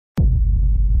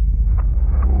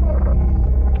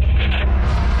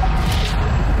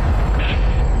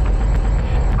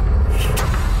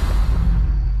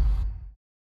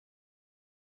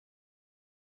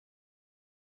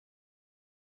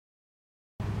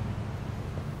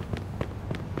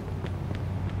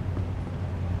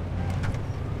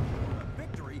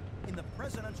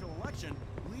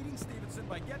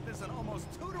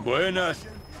Buenas.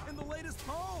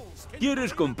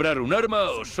 ¿Quieres comprar un arma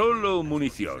o solo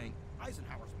munición?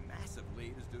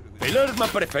 El arma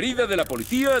preferida de la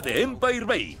policía de Empire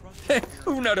Bay.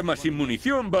 Un arma sin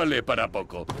munición vale para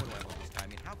poco.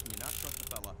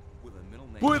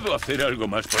 ¿Puedo hacer algo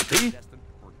más por ti?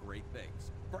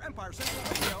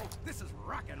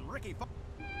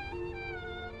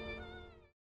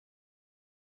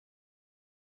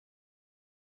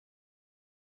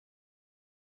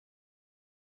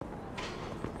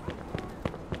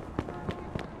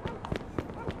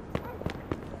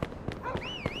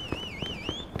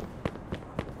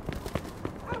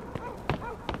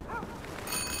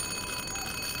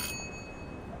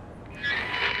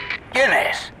 ¿Quién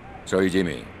es? Soy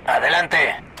Jimmy.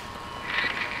 Adelante.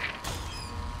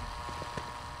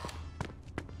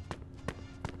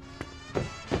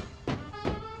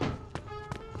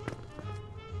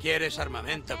 ¿Quieres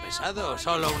armamento pesado o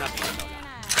solo una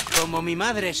pistola? Como mi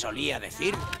madre solía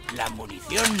decir, la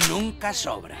munición nunca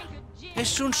sobra.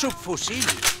 Es un subfusil.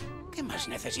 ¿Qué más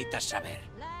necesitas saber?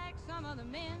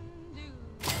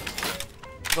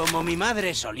 Como mi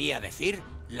madre solía decir,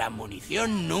 la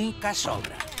munición nunca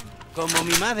sobra. Como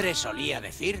mi madre solía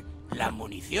decir, la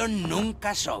munición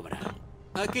nunca sobra.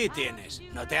 Aquí tienes,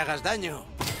 no te hagas daño.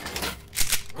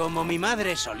 Como mi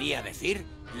madre solía decir,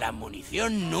 la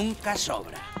munición nunca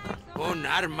sobra. Un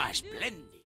arma espléndida.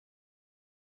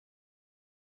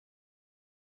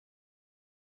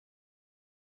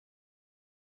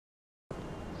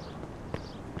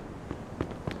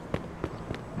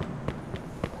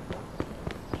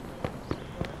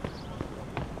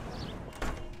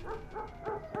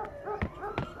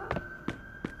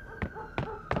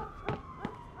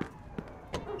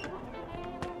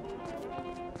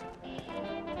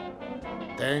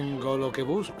 Tengo lo que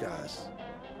buscas.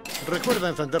 Recuerda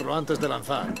encenderlo antes de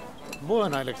lanzar.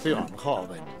 Buena elección,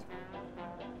 joven.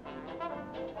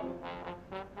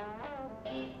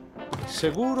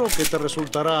 Seguro que te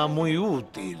resultará muy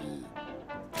útil.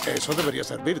 Eso debería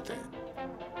servirte.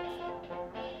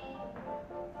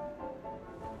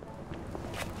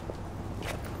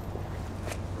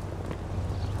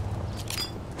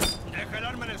 Deja el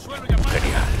arma en el suelo y apaga.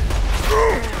 Genial.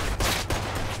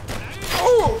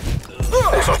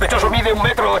 El sospechoso mide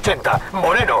 1,80 m,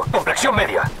 moreno, complexión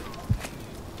media.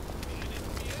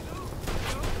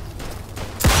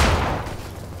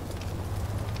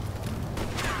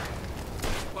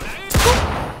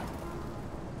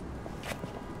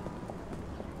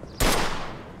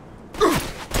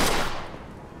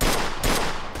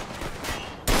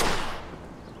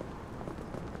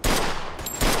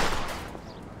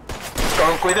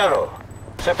 Con cuidado.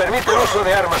 Se permite el uso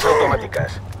de armas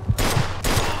automáticas.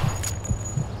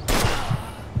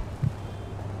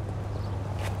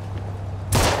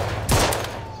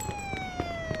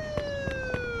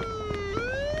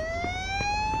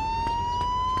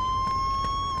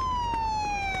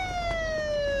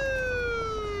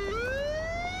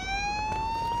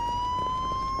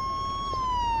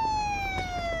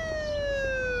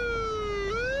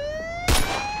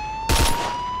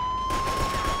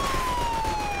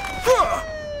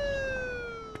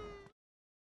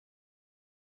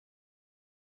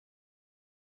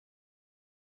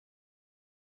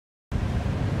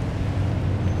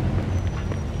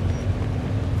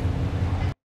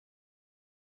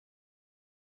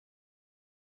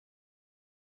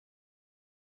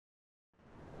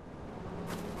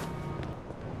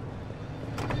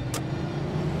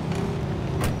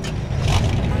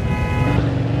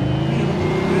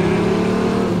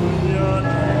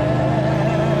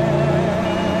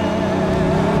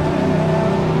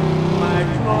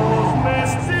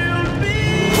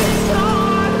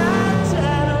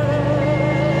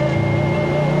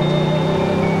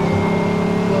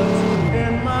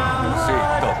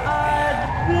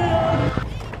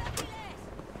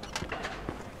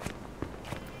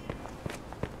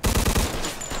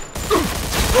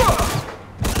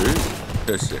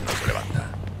 Ese no se levanta.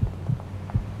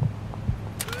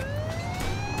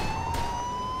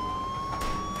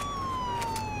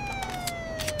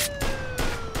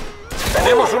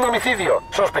 Tenemos un homicidio.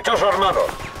 Sospechoso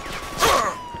armado.